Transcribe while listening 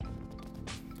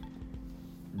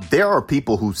There are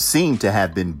people who seem to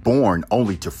have been born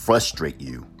only to frustrate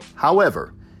you.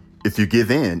 However, if you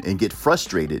give in and get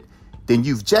frustrated, then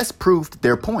you've just proved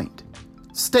their point.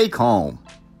 Stay calm.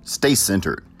 Stay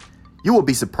centered. You will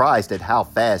be surprised at how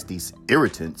fast these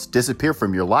irritants disappear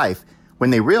from your life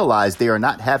when they realize they are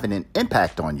not having an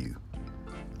impact on you.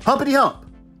 Humpity hump.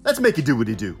 Let's make it do what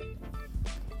it do.